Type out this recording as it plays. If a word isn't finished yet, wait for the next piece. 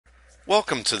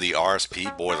Welcome to the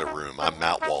RSP Boiler Room. I'm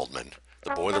Matt Waldman. The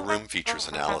Boiler Room features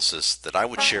analysis that I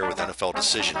would share with NFL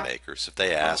decision makers if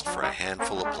they asked for a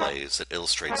handful of plays that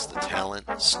illustrates the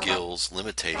talent, skills,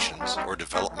 limitations, or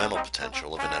developmental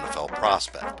potential of an NFL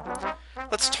prospect.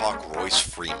 Let's talk Royce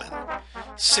Freeman.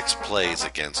 6 plays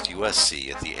against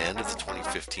USC at the end of the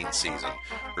 2015 season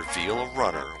reveal a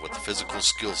runner with the physical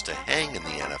skills to hang in the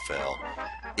NFL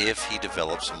if he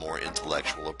develops a more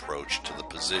intellectual approach to the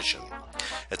position.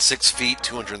 At 6 feet,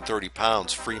 230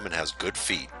 pounds, Freeman has good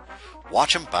feet.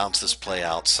 Watch him bounce this play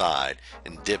outside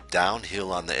and dip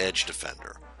downhill on the edge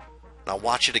defender. Now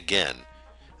watch it again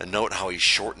and note how he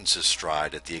shortens his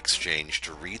stride at the exchange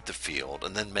to read the field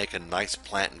and then make a nice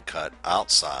plant and cut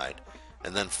outside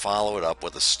and then follow it up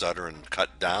with a stutter and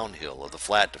cut downhill of the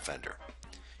flat defender.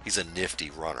 He's a nifty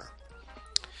runner.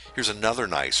 Here's another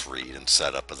nice read and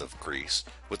setup of the crease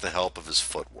with the help of his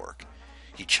footwork.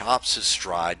 He chops his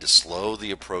stride to slow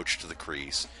the approach to the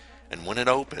crease, and when it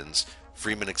opens,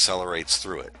 Freeman accelerates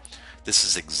through it. This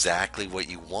is exactly what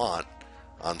you want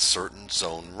on certain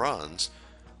zone runs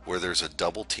where there's a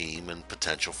double team and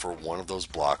potential for one of those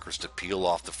blockers to peel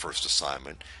off the first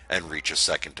assignment and reach a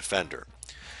second defender.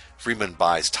 Freeman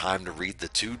buys time to read the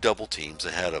 2 double teams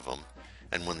ahead of him,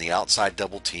 and when the outside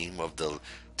double team of the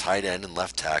tight end and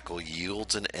left tackle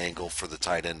yields an angle for the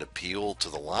tight end to peel to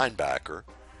the linebacker,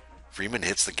 Freeman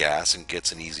hits the gas and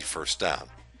gets an easy first down.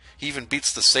 He even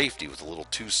beats the safety with a little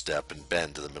 2-step and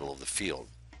bend to the middle of the field.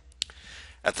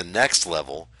 At the next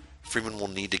level, Freeman will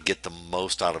need to get the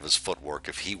most out of his footwork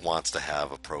if he wants to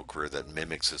have a pro career that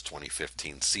mimics his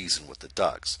 2015 season with the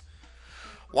Ducks.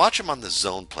 Watch him on the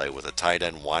zone play with a tight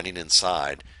end winding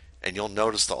inside, and you'll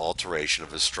notice the alteration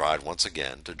of his stride once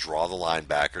again to draw the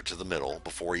linebacker to the middle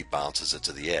before he bounces it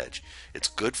to the edge. It's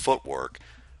good footwork,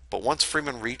 but once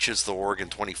Freeman reaches the Oregon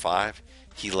 25,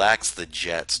 he lacks the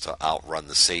jets to outrun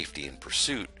the safety in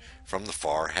pursuit from the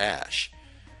far hash.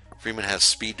 Freeman has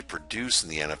speed to produce in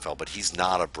the NFL, but he's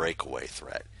not a breakaway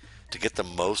threat. To get the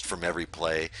most from every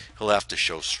play, he'll have to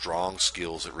show strong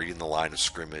skills at reading the line of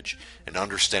scrimmage and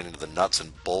understanding the nuts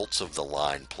and bolts of the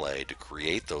line play to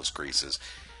create those creases,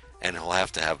 and he'll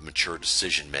have to have mature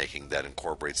decision making that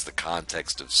incorporates the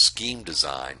context of scheme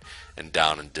design and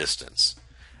down and distance.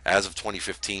 As of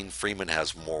 2015, Freeman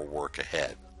has more work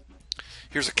ahead.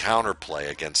 Here's a counter play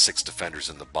against 6 defenders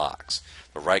in the box.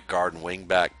 The right guard and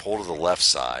wingback pull to the left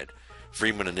side.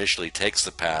 Freeman initially takes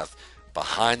the path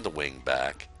behind the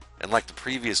wingback, and like the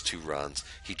previous 2 runs,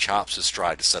 he chops his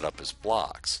stride to set up his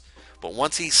blocks. But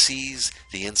once he sees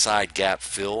the inside gap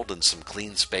filled and some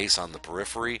clean space on the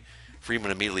periphery,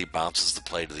 Freeman immediately bounces the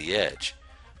play to the edge.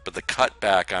 But the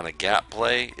cutback on a gap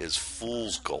play is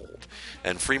fool's gold,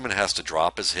 and Freeman has to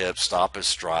drop his hips, stop his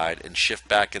stride, and shift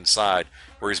back inside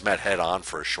where he's met head-on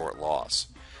for a short loss.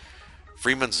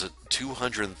 Freeman's a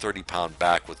 230-pound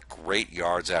back with great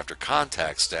yards after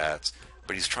contact stats,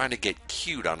 but he's trying to get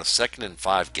cute on a 2nd and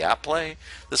 5 gap play.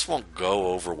 This won't go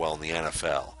over well in the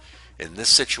NFL. In this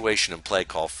situation and play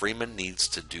call, Freeman needs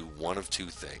to do one of 2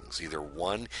 things. Either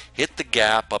 1, hit the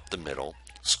gap up the middle,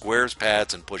 squares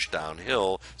pads and push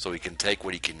downhill so he can take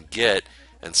what he can get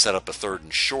and set up a 3rd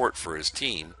and short for his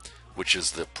team, which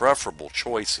is the preferable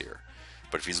choice here.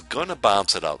 But if he's going to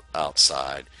bounce it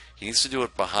outside, he needs to do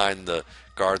it behind the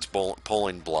guard's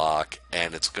pulling block,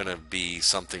 and it's going to be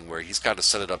something where he's got to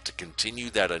set it up to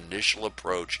continue that initial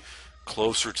approach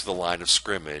closer to the line of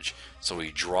scrimmage, so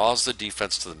he draws the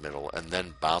defense to the middle and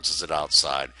then bounces it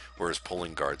outside where his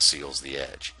pulling guard seals the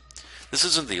edge. This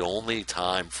isn't the only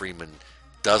time Freeman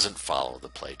doesn't follow the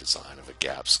play design of a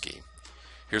gap scheme.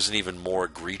 Here's an even more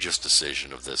egregious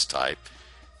decision of this type,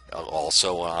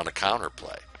 also on a counter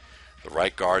play. The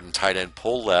right guard and tight end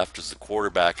pull left as the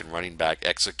quarterback and running back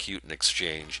execute an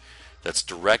exchange that's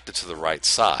directed to the right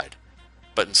side.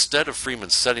 But instead of Freeman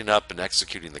setting up and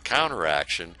executing the counter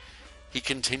action, he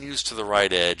continues to the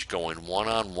right edge, going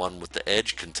one-on-one with the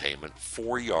edge containment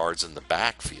 4 yards in the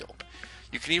backfield.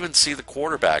 You can even see the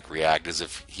quarterback react as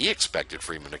if he expected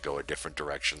Freeman to go a different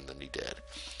direction than he did.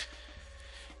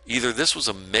 Either this was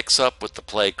a mix-up with the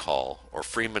play call, or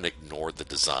Freeman ignored the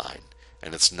design.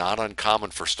 And it's not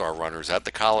uncommon for star runners at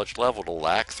the college level to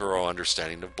lack thorough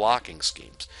understanding of blocking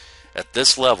schemes. At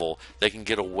this level, they can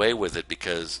get away with it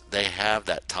because they have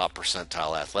that top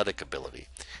percentile athletic ability.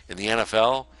 In the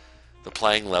NFL, the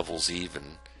playing level's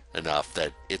even enough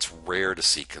that it's rare to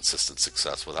see consistent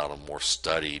success without a more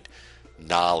studied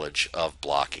knowledge of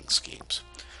blocking schemes.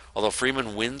 Although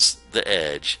Freeman wins the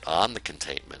edge on the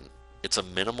containment, it's a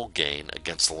minimal gain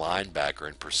against the linebacker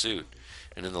in pursuit.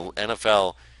 And in the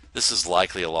NFL, this is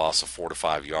likely a loss of 4 to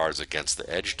 5 yards against the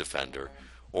edge defender,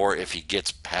 or if he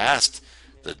gets past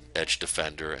the edge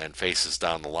defender and faces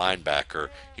down the linebacker,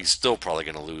 he's still probably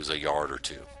going to lose a yard or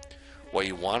two. What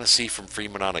you want to see from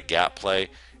Freeman on a gap play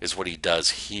is what he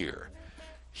does here.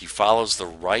 He follows the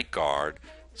right guard,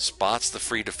 spots the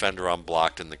free defender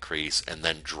unblocked in the crease, and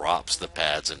then drops the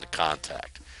pads into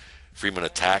contact. Freeman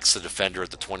attacks the defender at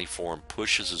the 24 and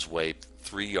pushes his way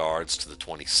 3 yards to the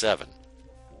 27.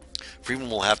 Freeman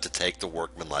will have to take the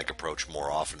workmanlike approach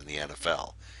more often in the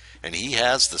NFL. And he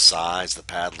has the size, the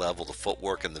pad level, the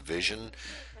footwork, and the vision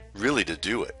really to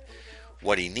do it.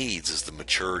 What he needs is the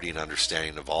maturity and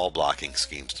understanding of all blocking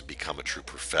schemes to become a true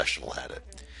professional at it.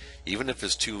 Even if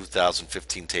his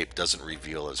 2015 tape doesn't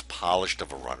reveal as polished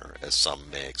of a runner as some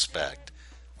may expect,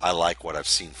 I like what I've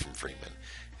seen from Freeman.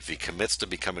 If he commits to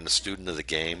becoming a student of the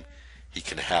game, he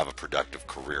can have a productive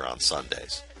career on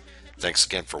Sundays. Thanks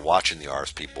again for watching the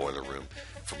RSP Boiler Room.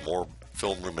 For more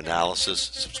film room analysis,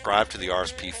 subscribe to the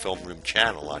RSP Film Room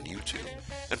channel on YouTube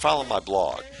and follow my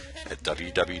blog at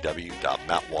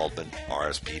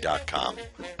www.mattwaldmanrsp.com.